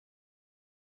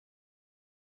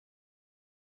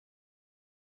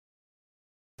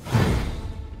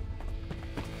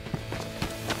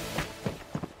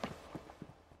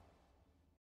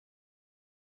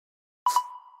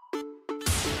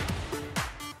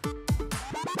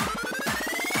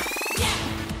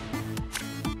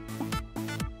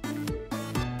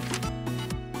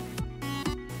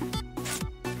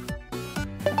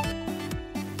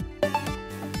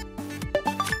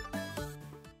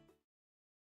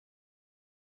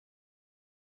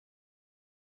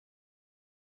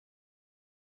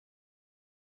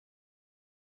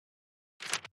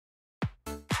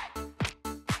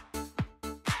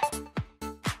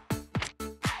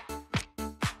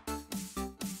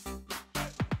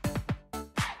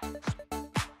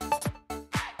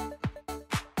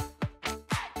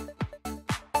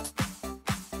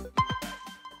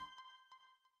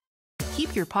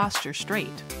keep your posture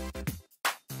straight.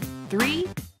 3,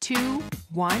 2,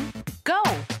 1, go!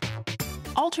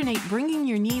 Alternate bringing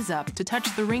your knees up to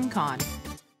touch the ring con.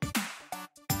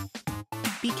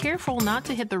 Be careful not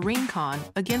to hit the ring con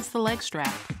against the leg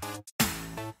strap.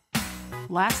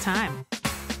 Last time.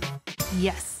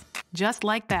 Yes, just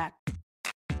like that.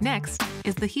 Next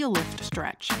is the heel lift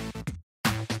stretch.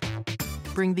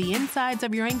 Bring the insides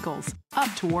of your ankles up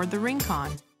toward the ring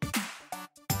con.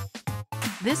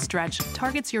 This stretch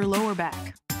targets your lower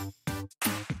back.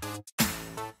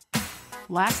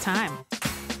 Last time.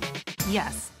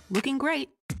 Yes, looking great.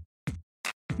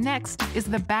 Next is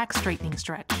the back straightening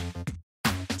stretch.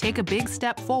 Take a big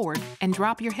step forward and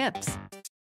drop your hips.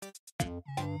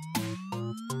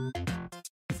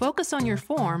 Focus on your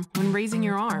form when raising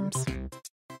your arms.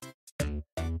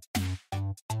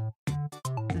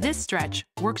 This stretch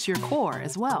works your core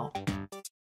as well.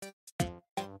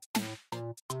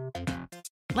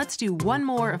 Let's do one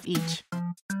more of each.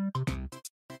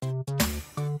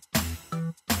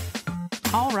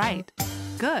 All right,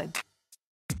 good.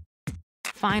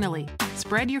 Finally,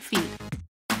 spread your feet.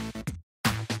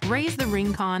 Raise the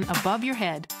ring con above your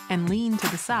head and lean to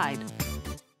the side.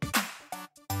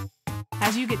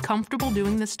 As you get comfortable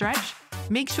doing this stretch,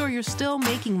 make sure you're still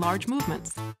making large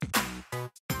movements.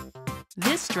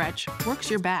 This stretch works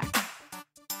your back.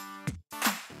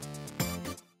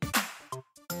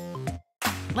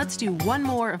 Let's do one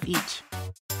more of each.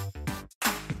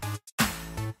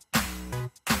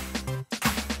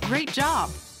 Great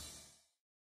job!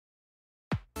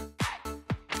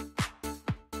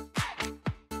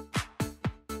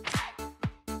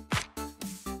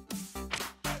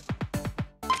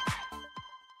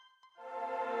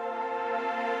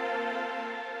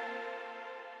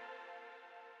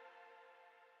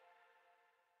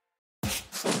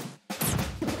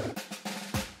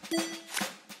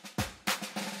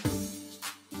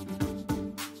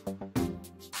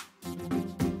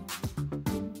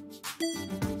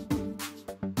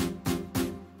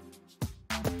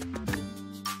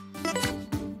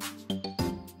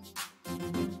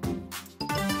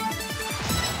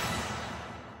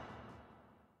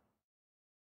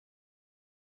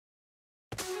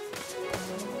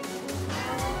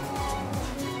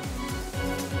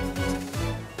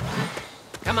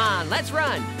 Come on, let's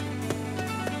run!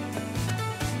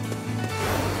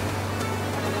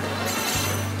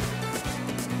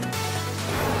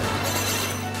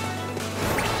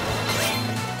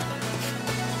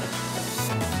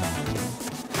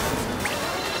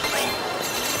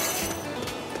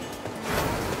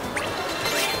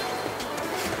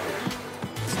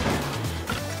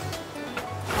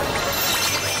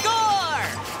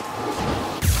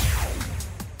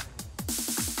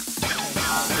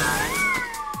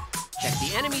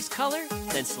 Enemy's color,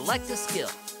 then select a skill.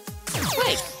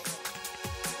 Wait!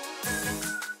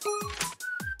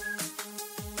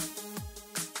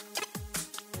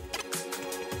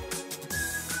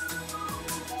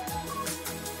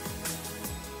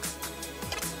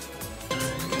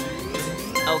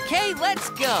 Okay, let's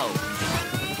go!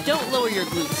 Don't lower your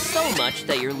glutes so much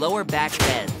that your lower back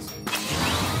bends.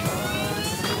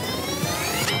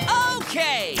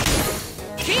 Okay!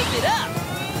 Keep it up!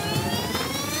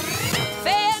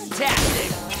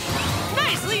 Fantastic!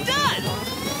 Nicely done!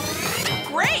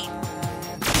 Great!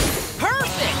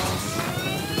 Perfect!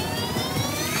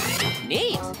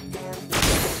 Neat!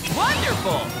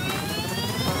 Wonderful!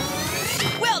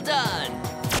 Well done!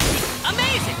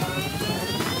 Amazing!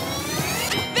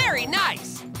 Very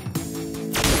nice!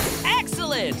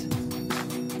 Excellent!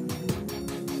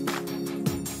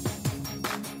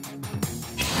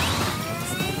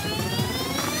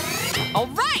 All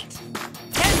right!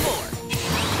 10 more!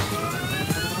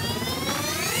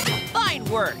 Fine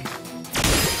work!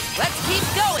 Let's keep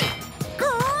going!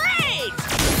 Great!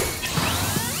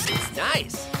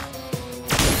 Nice!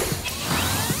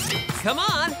 Come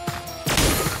on!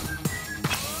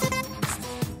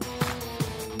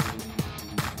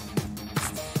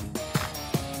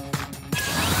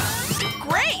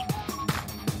 Great!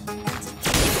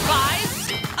 5!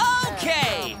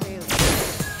 Okay!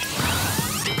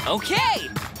 Okay!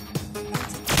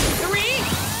 3!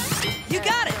 You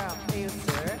got it!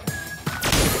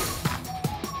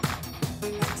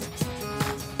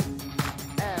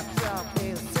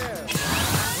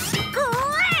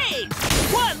 Great!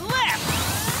 1 left!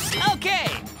 Okay!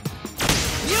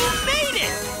 You made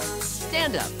it!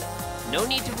 Stand up. No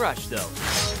need to rush, though.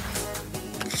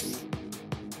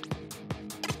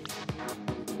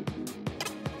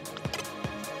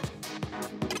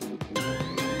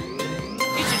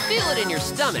 You should feel it in your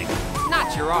stomach,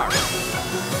 not your arm.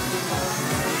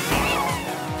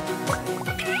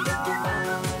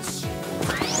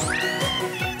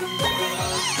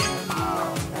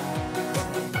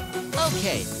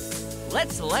 Okay,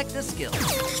 let's select the skill.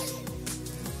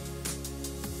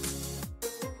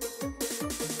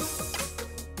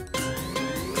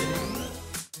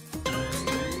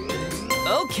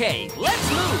 Okay, let's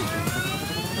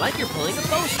move! Like you're pulling a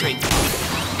bowstring.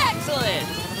 Excellent!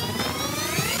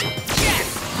 Yes!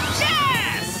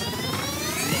 Yes!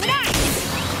 Nice!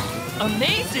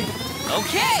 Amazing!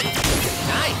 Okay!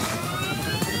 Nice!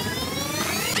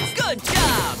 Good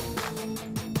job!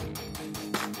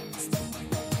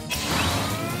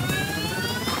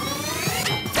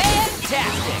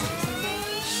 Fantastic!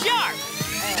 Sharp!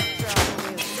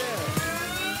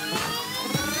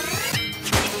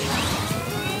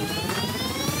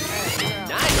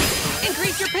 Nice!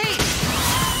 Increase your pace!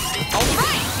 All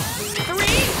right! 3!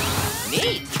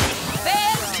 Neat!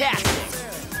 Fantastic!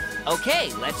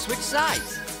 Okay, let's switch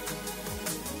sides.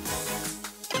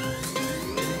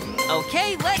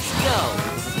 Okay, let's go!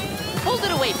 Hold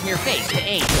it away from your face to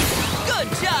aim. Good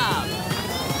job!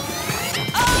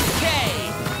 Okay!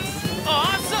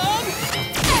 Awesome!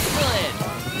 Excellent!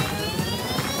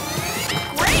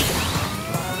 Great!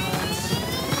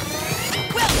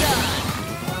 Well done!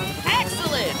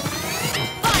 Excellent!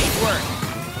 Fine work!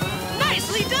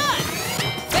 Nicely done!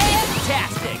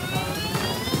 Fantastic!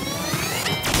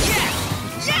 Yes!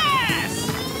 Yes!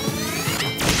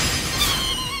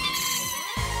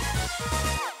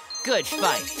 Good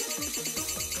fight!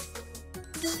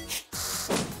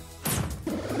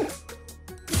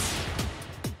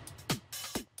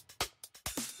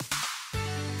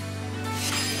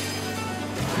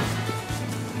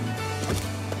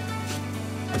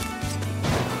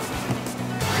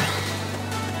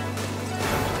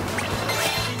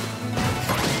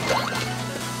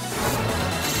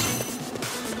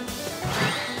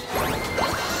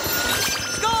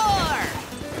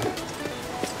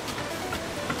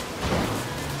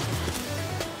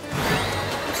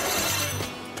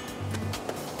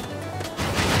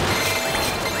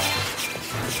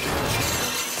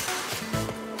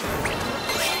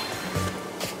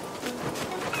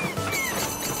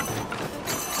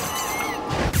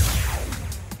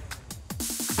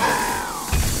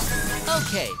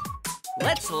 Okay,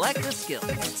 let's select the skill.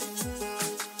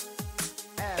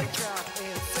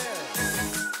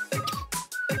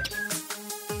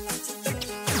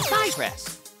 Side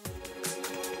press.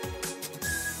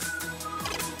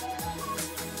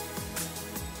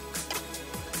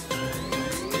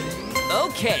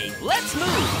 Okay, let's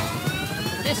move.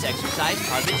 This exercise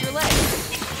targets your legs.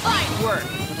 Fine work.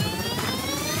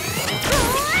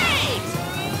 Great!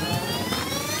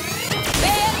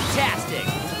 Fantastic.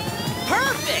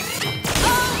 Perfect!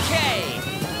 Okay!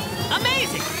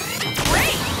 Amazing!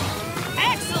 Great!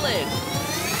 Excellent!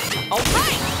 All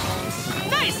right!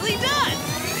 Nicely done!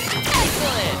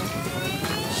 Excellent!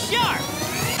 Sharp!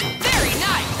 Very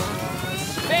nice!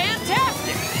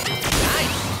 Fantastic!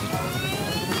 Nice!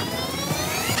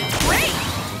 Great!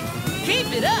 Keep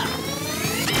it up!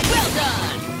 Well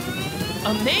done!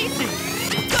 Amazing!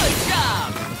 Good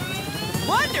job!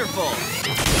 Wonderful!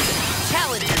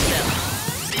 Challenge yourself!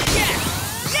 Yes!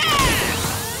 Yes!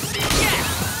 Yes!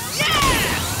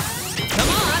 Yes! Come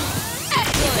on!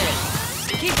 Excellent!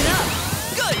 Keep it up!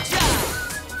 Good job!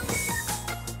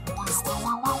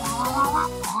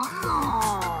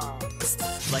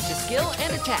 Select a skill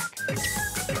and attack.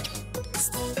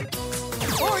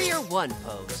 Warrior 1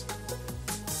 pose.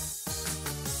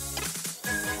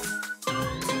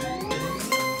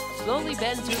 Slowly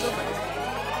bend to the left.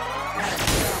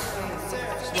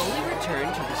 Slowly return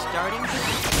to the starting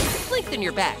position. Lengthen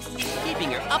your back, keeping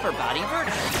your upper body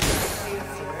vertical.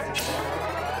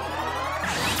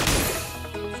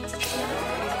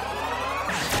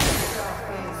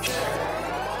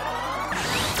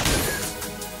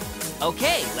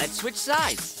 Okay, let's switch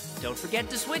sides. Don't forget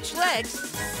to switch legs.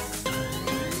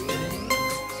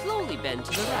 Slowly bend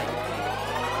to the right.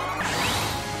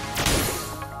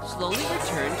 Slowly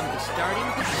return to the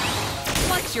starting position.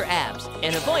 Flex your abs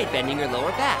and avoid bending your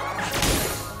lower back.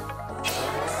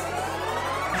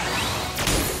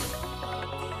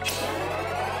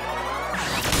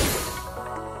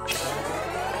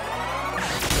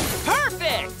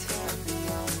 Perfect!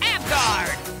 Ab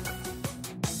guard!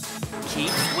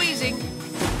 Keep squeezing.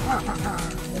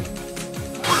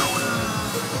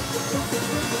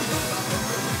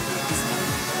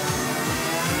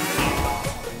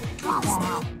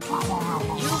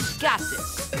 You've got this.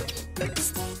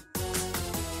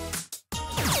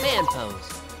 Fan pose.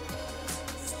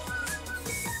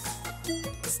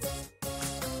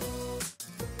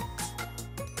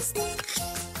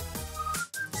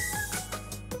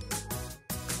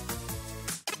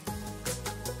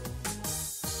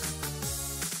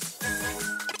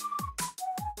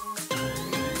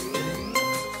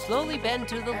 Slowly bend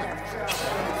to the left.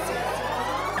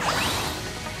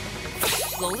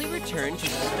 Slowly return to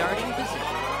the starting position.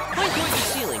 Point toward the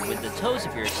ceiling with the toes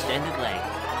of your extended leg.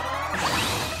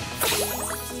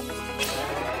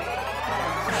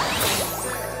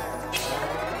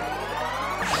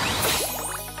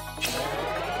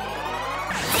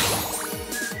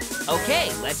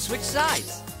 Okay, let's switch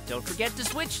sides. Don't forget to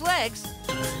switch legs.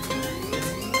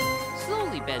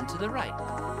 Slowly bend to the right.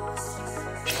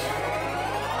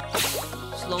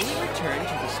 Slowly return to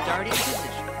the starting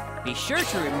position. Be sure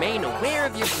to remain aware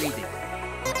of your breathing.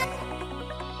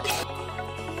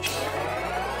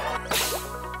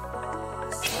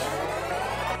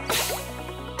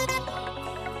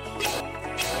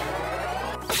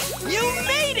 You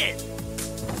made it!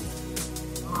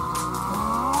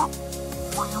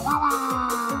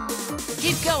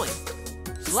 Keep going.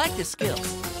 Select a skill.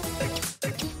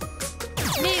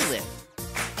 Knee lift.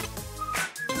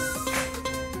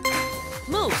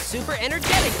 Move super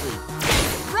energetically.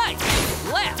 Right,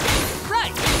 left,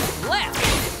 right, left,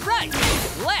 right,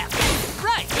 left,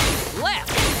 right,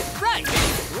 left, right,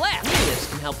 left. Knee lifts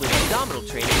can help with abdominal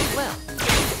training as well.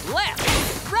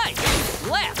 Left, right,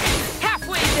 left,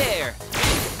 halfway there.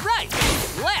 Right,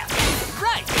 left,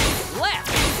 right,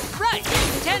 left, right.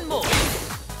 10 more.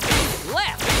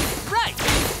 Left, right,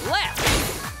 left.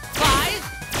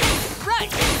 5,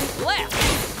 right, left,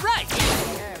 right.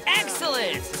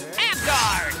 Excellent! Ab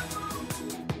guard!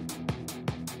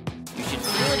 You should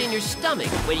feel it in your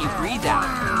stomach when you breathe out.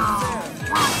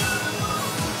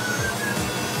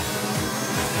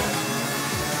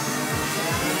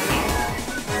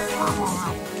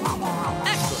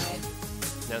 Excellent!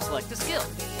 Now select a skill.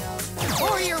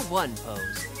 Warrior 1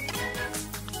 pose.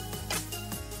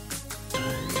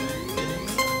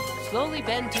 Slowly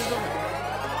bend to the left.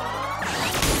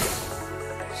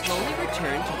 Slowly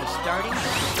return to the starting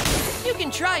position. You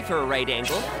can try for a right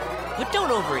angle, but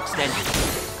don't overextend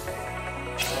yourself.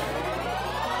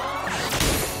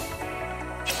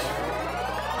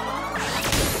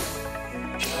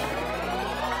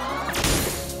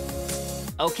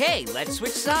 Okay, let's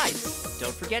switch sides.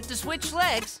 Don't forget to switch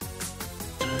legs.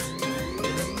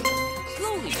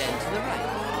 Slowly bend to the right.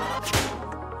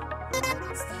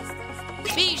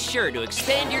 Be sure to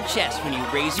expand your chest when you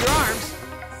raise your arms.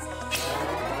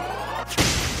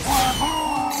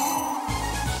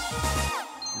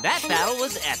 That battle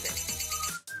was epic.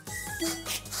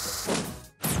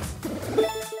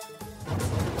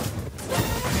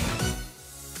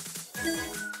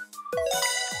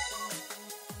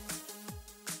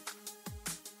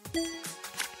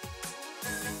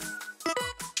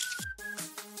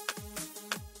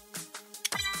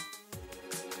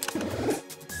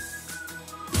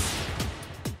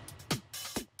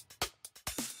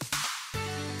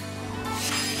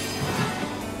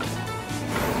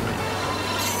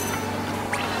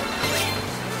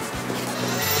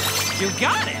 You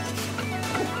got it!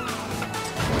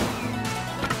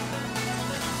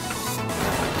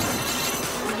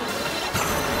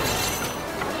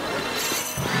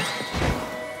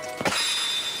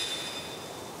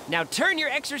 Now turn your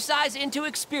exercise into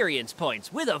experience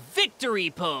points with a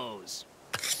victory pose.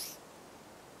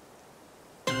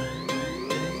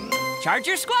 Charge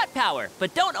your squat power,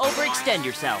 but don't overextend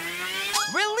yourself.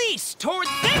 Release toward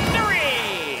victory!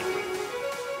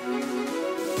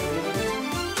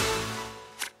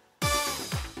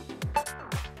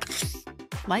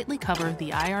 Lightly cover the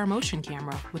IR motion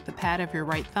camera with the pad of your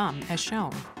right thumb as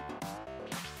shown.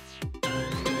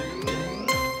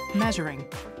 Measuring.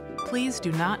 Please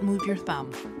do not move your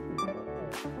thumb.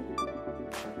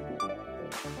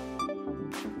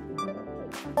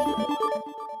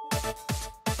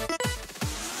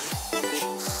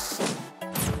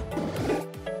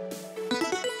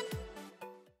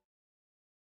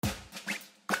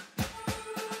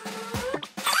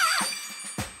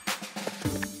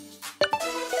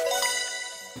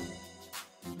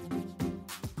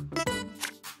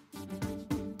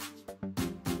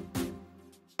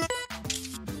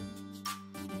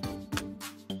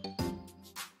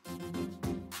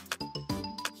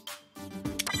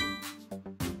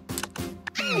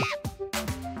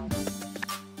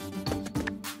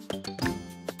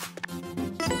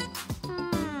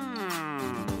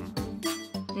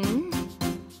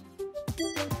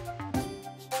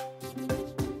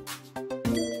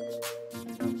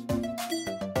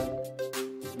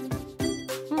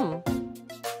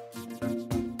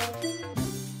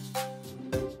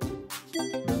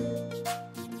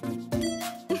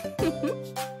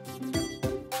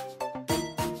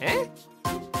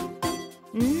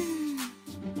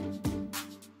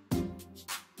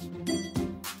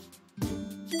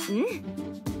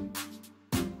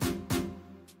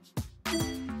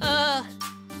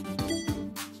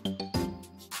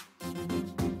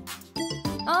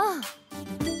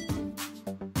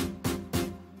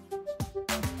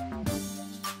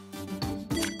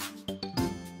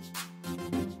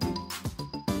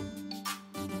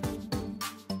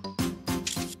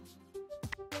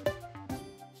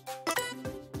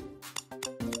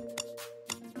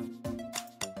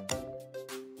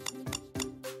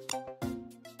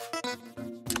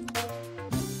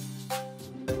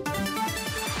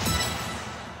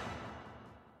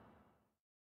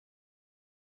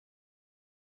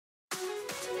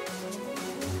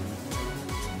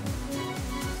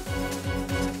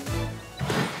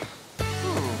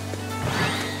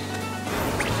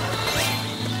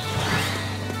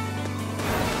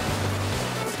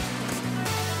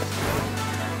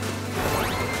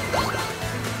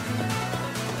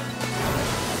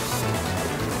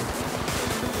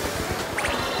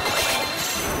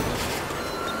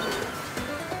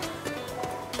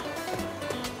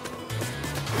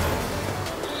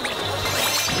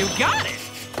 got it!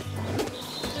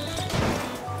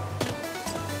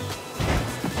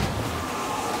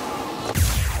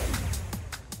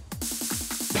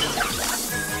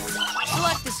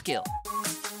 Select the skill.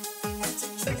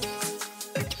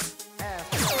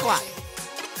 Squat.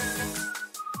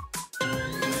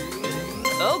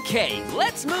 Okay,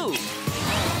 let's move.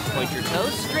 Point your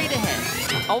toes straight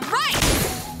ahead. All right!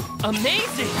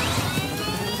 Amazing!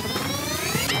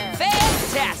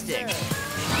 Fantastic!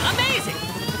 Amazing!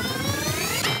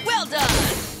 Well done!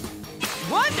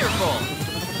 Wonderful!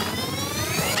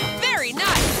 Very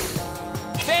nice!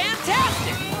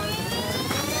 Fantastic!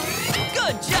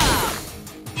 Good job!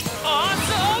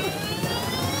 Awesome!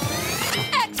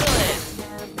 Excellent!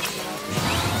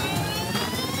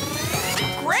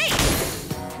 Great!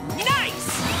 Nice!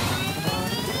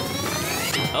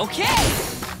 Okay!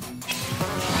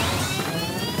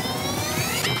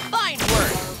 Fine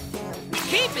work!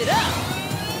 Keep it up!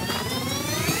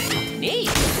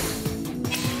 Neat!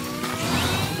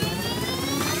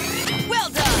 Well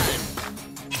done!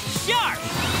 Sharp!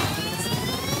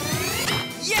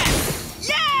 Yes!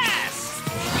 Yes!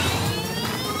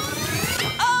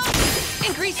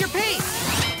 Increase your pace!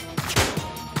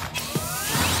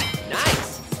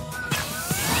 Nice!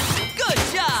 Good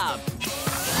job!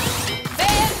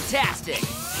 Fantastic!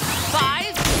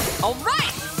 5, all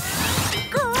right!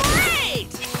 Great!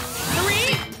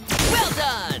 3, well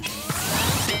done!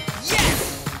 Yes!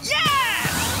 Yes!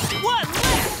 1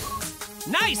 left!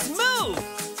 Nice move!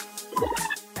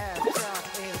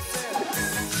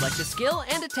 Select a skill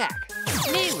and attack.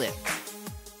 Knee lift.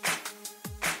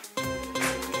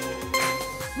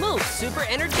 Move super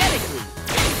energetically.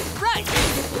 Right,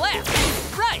 left,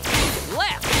 right,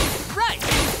 left, right,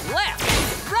 left,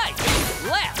 right,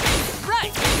 left,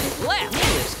 right, left.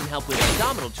 Knee lifts can help with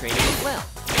abdominal training as well.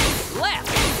 Left,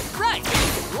 right,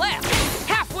 left,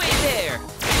 halfway there.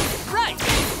 Right,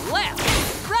 left,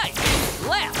 right,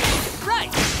 left,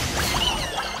 right.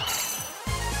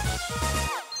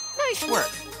 Nice work.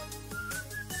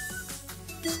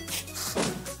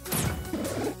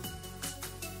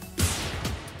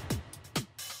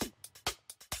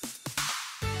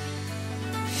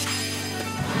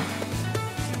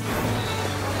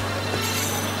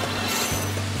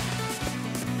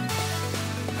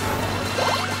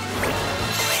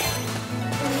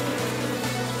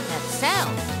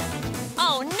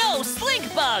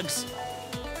 Bugs!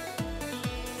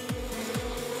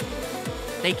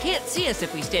 They can't see us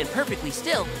if we stand perfectly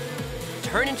still.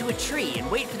 Turn into a tree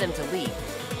and wait for them to leave.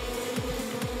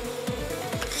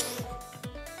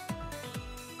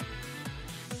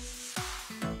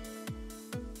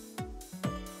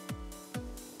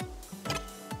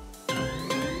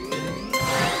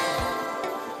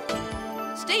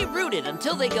 Stay rooted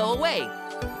until they go away.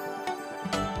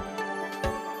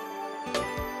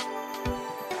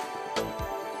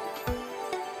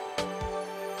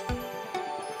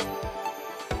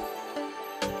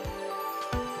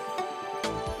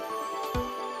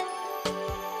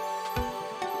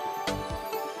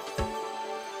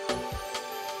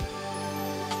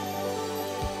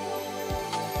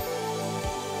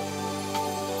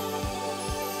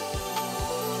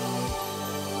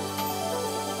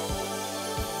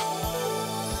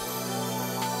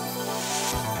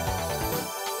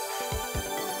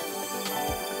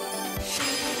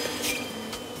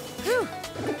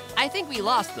 I think we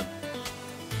lost them.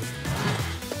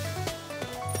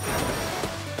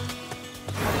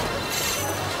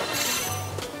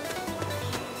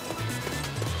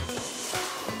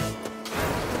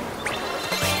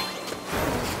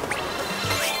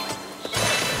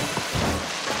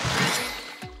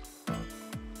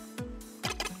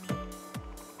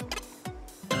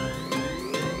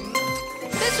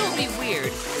 This will be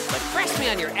weird, but press me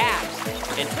on your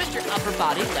abs and twist your upper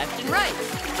body left and right.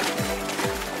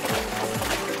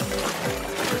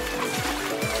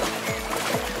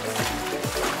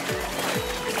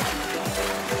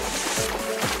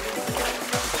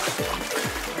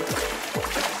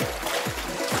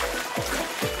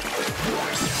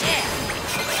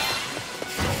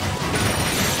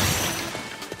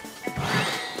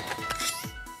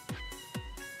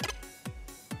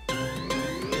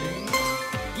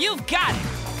 You've got it!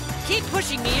 Keep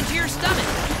pushing me into your stomach!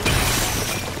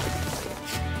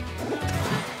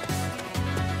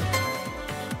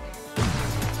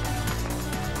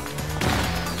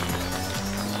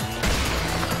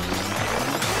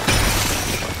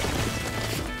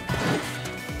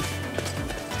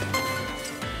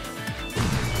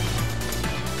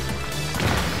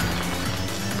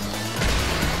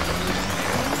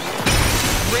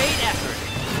 Great effort!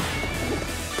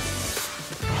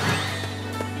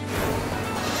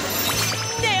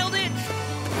 Nailed it!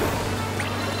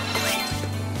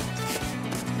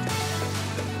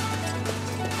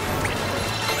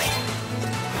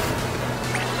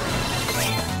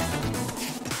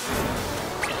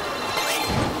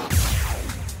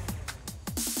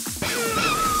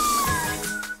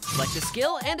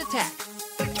 and attack.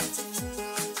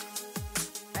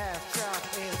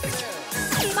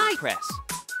 My press.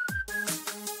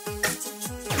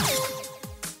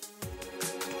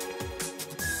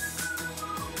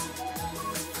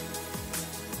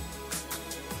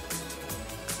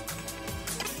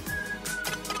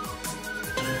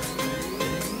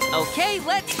 Okay,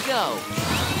 let's go.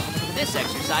 This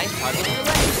exercise targets your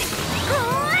legs.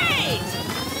 Great!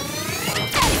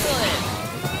 Excellent!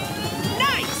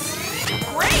 Nice!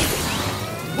 Great!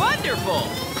 Wonderful!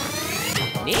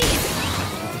 Neat!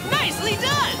 Nicely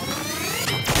done!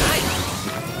 Nice!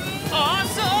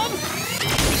 Awesome!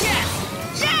 Yes!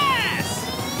 Yes!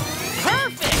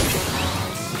 Perfect!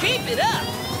 Keep it up!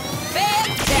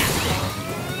 Fantastic!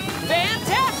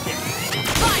 Fantastic!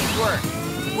 Fine work!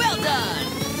 Well done!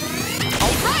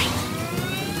 All right!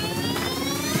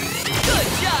 Good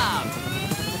job!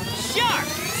 Sharp!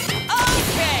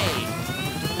 Okay!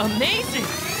 Amazing!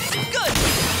 Good!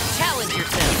 Challenge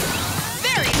yourself!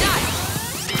 Very nice!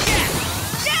 Yes!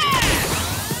 Yes!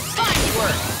 Fine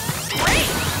work!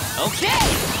 Great! Okay!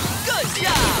 Good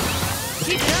job!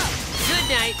 Keep it up! Good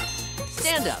night!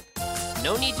 Stand up.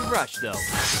 No need to rush, though.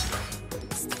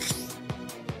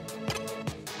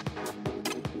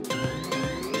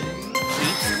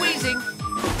 Keep squeezing.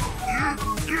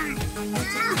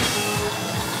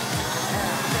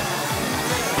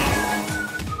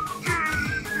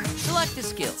 Select a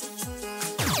skill.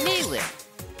 Knee lift.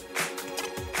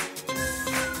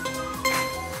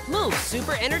 Move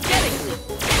super energetically.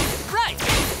 Right,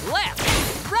 left,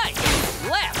 right,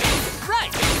 left,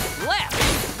 right, left,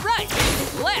 right,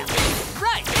 left,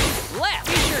 right, left.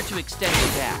 Be sure to extend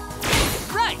your back.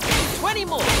 Right, 20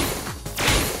 more.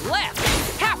 Left,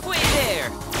 halfway there.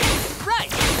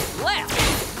 Right, left,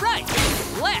 right,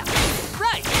 left,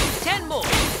 right. 10 more.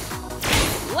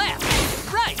 Left,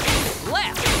 right,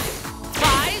 left.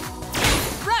 5,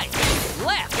 right,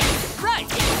 left, right.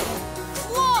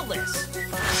 Flawless.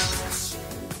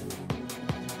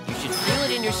 You should feel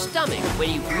it in your stomach when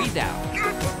you breathe out.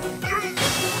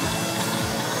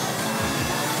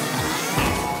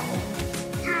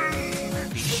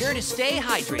 Be sure to stay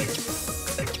hydrated.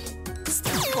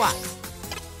 Squat.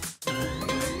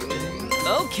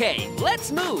 Okay,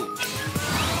 let's move.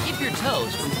 Keep your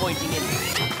toes from pointing in.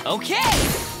 Okay!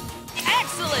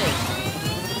 Excellent!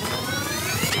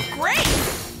 Great!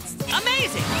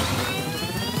 Amazing!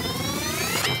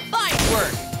 Fine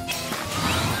work!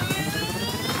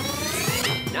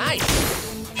 Nice!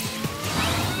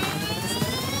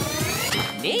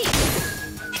 Neat!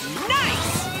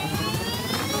 Nice!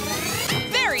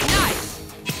 Very nice!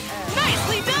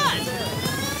 Nicely done!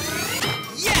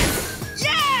 Yes!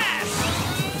 Yes!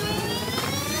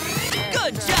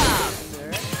 Good job!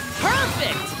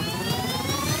 Perfect!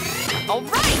 All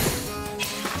right!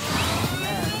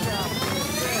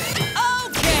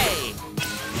 Okay!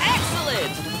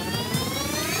 Excellent!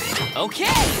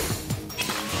 Okay!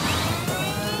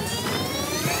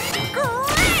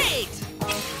 Great!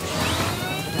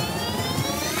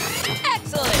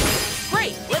 Excellent!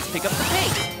 Great! Let's pick up the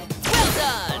pace. Well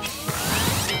done!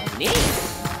 Neat!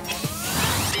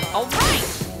 All right!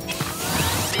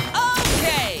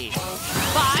 Okay!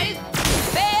 5,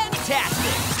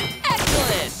 fantastic!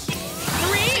 Excellent!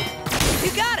 3,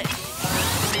 you got it!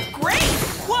 Great!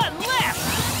 1 left!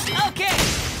 Okay!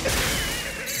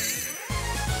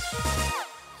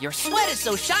 Your sweat is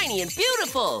so shiny and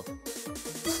beautiful!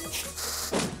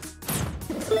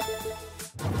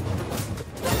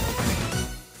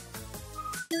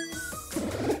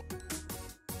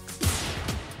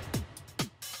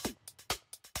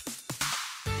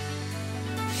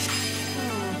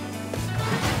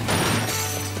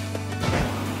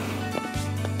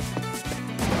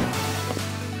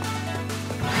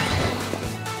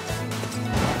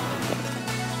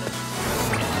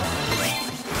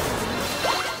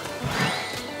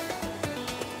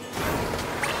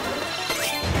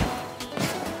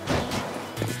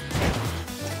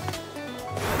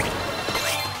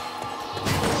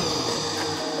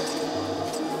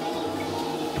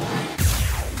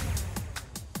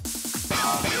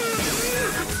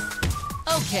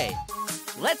 Okay,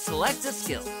 let's select a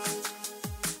skill.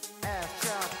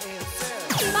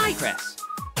 My press.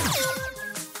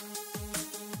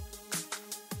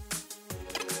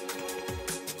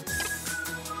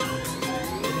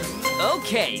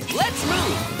 Okay, let's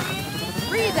move.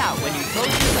 Breathe out when you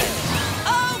close your legs.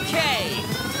 Okay.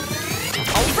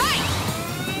 All right.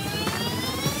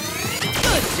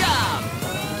 Good job.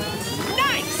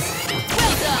 Nice.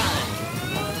 Well done.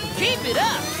 Keep it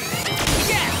up.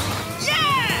 Yes.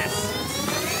 Yes.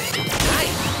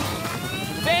 Nice.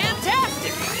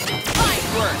 Fantastic. Fine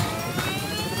work.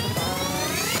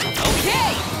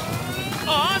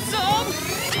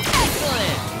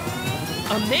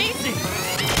 Amazing!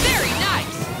 Very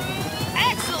nice!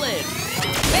 Excellent!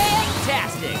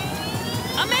 Fantastic!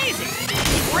 Amazing!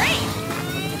 Great!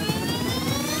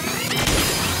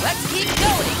 Let's keep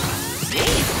going!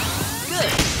 Neat!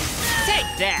 Good! Take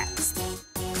that!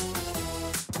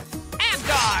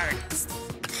 Guard!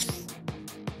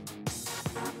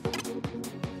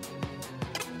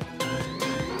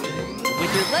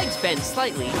 With your legs bent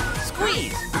slightly,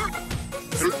 squeeze.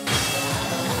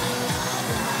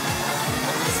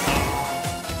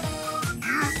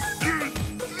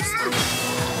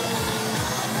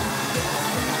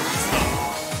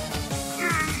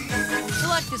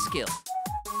 Select a skill.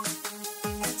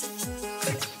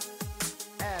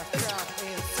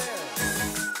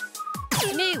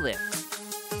 Knee lift.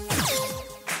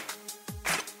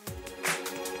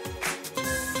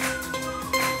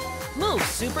 Move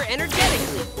super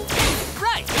energetically.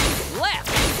 Right, left,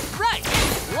 right,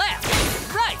 left,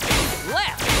 right,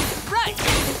 left, right,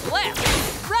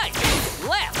 left, right,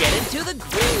 left. Get into the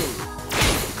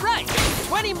groove. Right,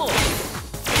 20 more.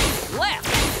 Left,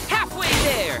 halfway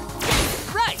there.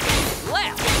 Right,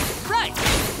 left, right,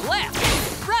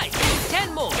 left, right.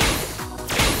 10 more.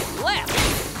 Left,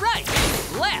 right,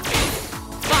 left.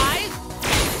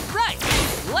 5, right,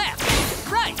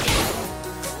 left, right.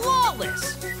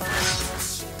 Flawless.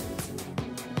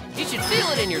 You should feel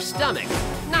it in your stomach,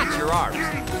 not your arms.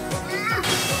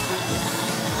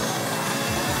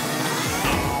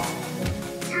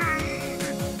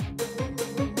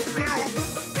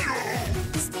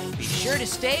 Be sure to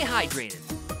stay hydrated.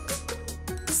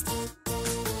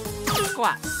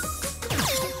 Squat.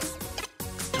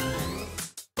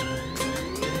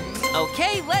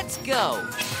 Okay, let's go.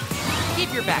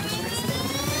 Keep your back straight.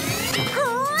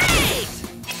 Great!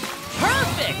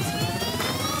 Perfect!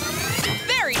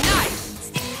 Very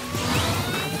nice!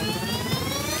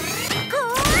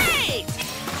 Great!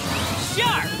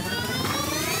 Sharp!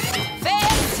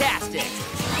 Fantastic!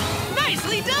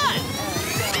 Nicely done!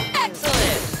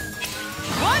 Excellent!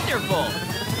 Wonderful!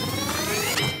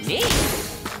 Neat!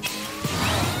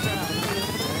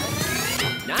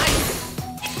 Nice!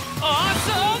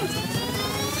 Awesome!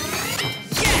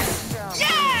 Yes!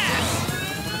 Yes!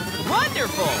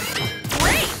 Wonderful!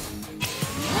 Great!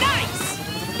 Nice!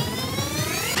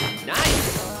 Nice!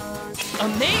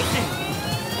 Amazing!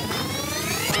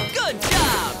 Good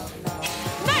job!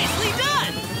 Nicely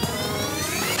done!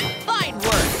 Fine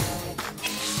work!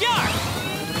 Sharp!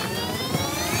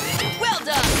 Well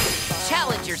done!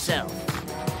 Challenge yourself!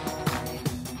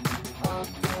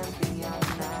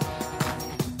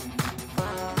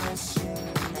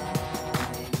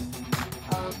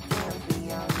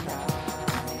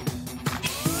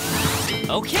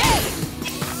 Okay!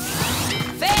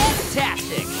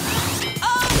 Fantastic!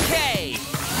 Okay!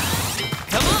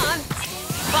 Come on!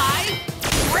 5,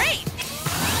 great!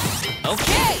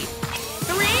 Okay!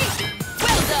 3,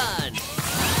 well done!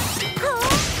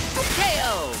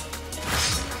 KO!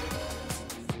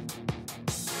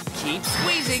 Keep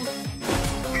squeezing!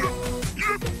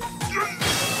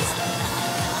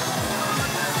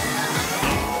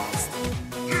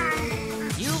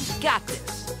 You've got this!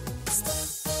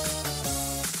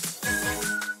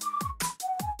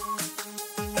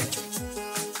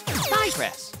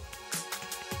 Press.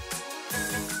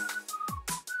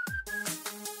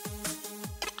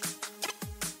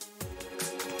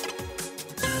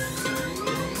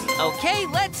 Okay,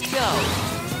 let's go.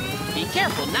 Be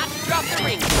careful not to drop the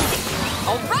ring pump.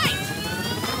 All right.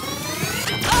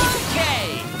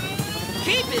 Okay.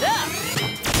 Keep it up.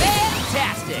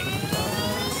 Fantastic.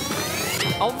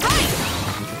 All right.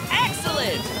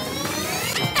 Excellent.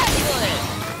 Excellent.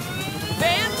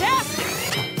 Fantastic.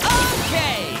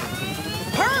 Okay.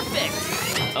 Perfect!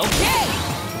 Okay!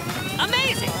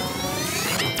 Amazing!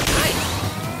 Nice!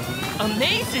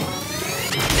 Amazing!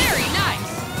 Very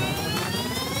nice!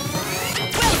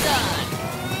 Well done!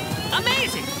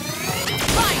 Amazing!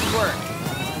 Fine work!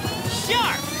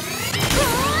 Sharp!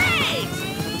 Great!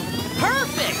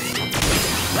 Perfect!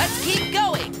 Let's keep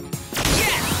going!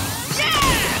 Yes!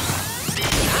 Yes!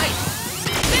 Nice!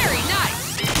 Very nice!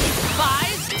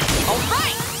 5! All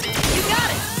right! You got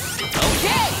it!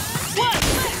 Okay! One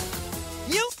left!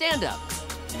 You stand up.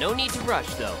 No need to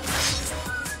rush, though.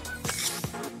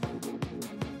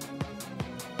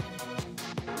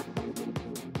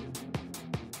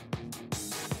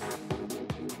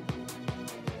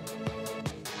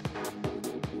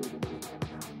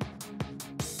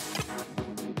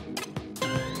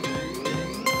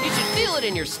 You should feel it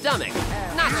in your stomach,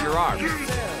 not your arms.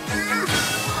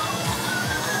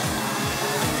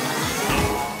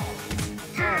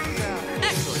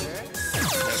 Excellent.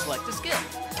 Select a skill.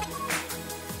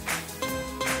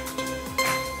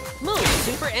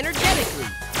 super energetically.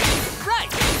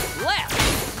 Right,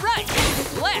 left, right,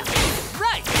 left,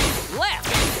 right,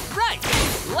 left, right,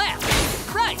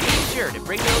 left, right. Be sure to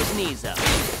bring those knees up.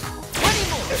 20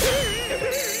 more.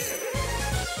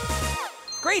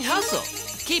 Great hustle.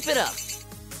 Keep it up.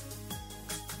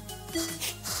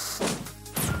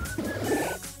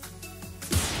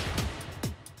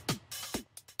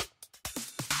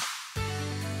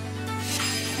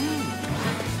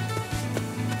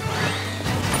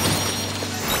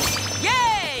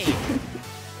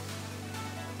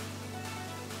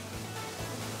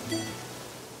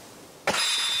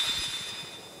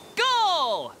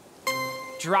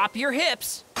 Drop your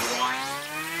hips.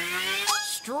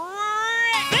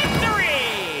 Victory!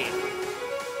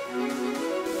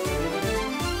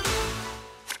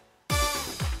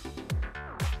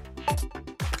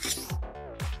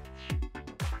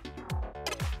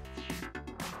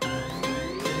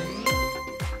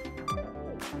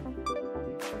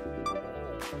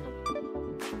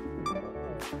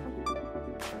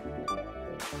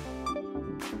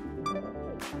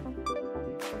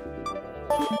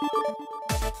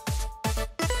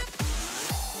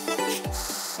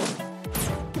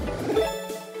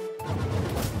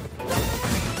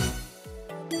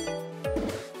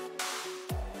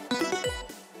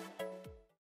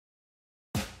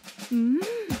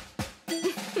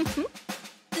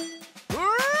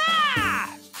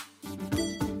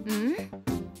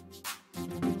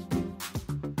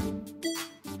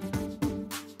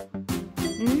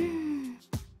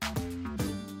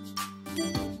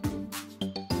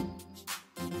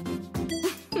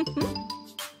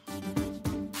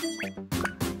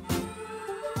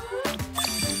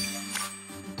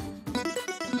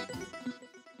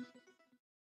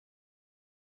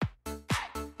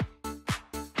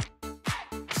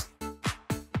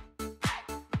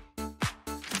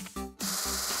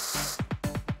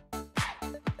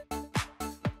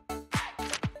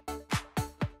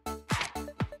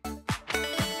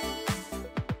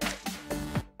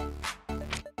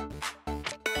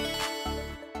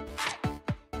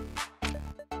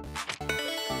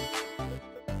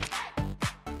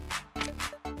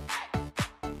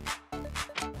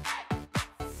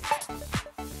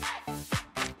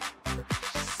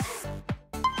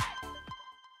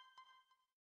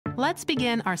 Let's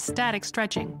begin our static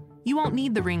stretching. You won't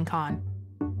need the ring con.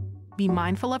 Be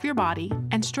mindful of your body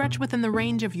and stretch within the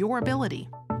range of your ability.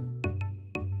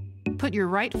 Put your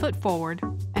right foot forward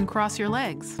and cross your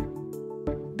legs.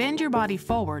 Bend your body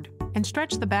forward and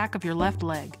stretch the back of your left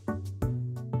leg.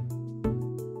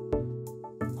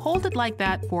 Hold it like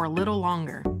that for a little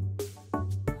longer.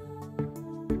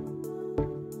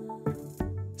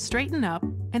 Straighten up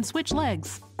and switch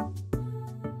legs.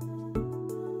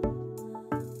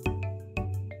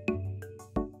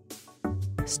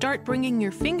 Start bringing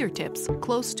your fingertips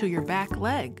close to your back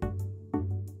leg.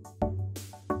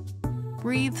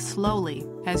 Breathe slowly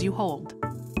as you hold.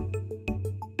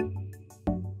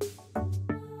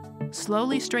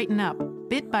 Slowly straighten up,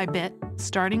 bit by bit,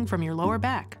 starting from your lower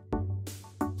back.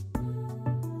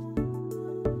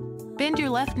 Bend your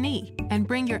left knee and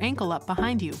bring your ankle up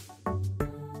behind you.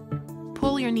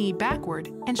 Pull your knee backward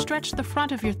and stretch the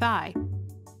front of your thigh.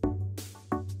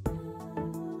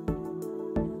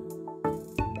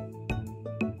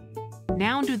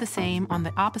 Now do the same on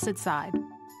the opposite side.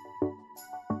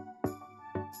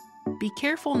 Be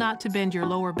careful not to bend your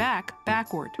lower back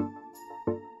backward.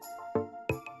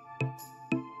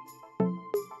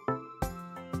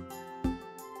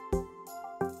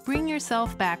 Bring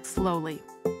yourself back slowly.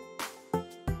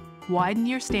 Widen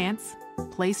your stance,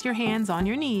 place your hands on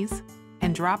your knees,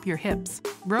 and drop your hips.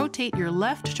 Rotate your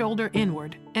left shoulder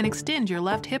inward and extend your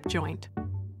left hip joint.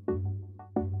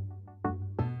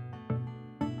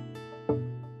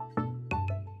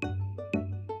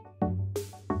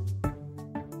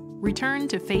 Return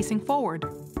to facing forward.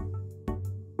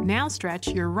 Now stretch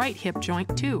your right hip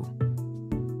joint too.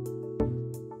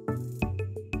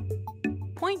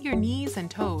 Point your knees and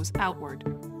toes outward.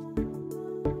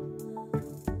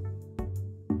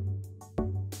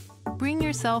 Bring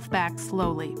yourself back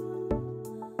slowly.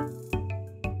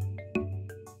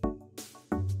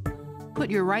 Put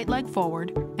your right leg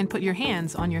forward and put your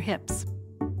hands on your hips.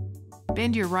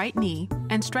 Bend your right knee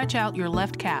and stretch out your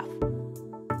left calf.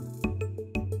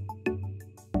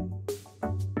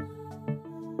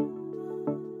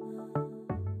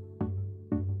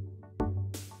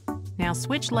 Now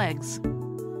switch legs.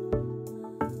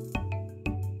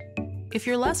 If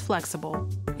you're less flexible,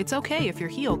 it's okay if your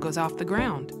heel goes off the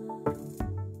ground.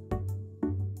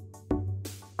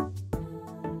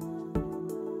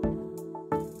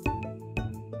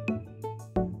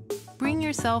 Bring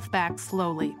yourself back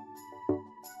slowly.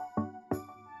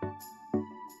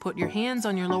 Put your hands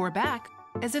on your lower back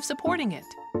as if supporting it.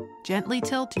 Gently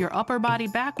tilt your upper body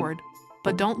backward,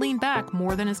 but don't lean back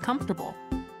more than is comfortable.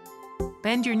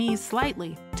 Bend your knees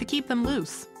slightly to keep them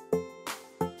loose.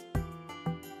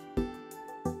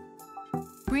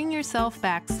 Bring yourself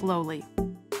back slowly.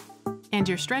 And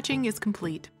your stretching is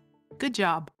complete. Good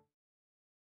job.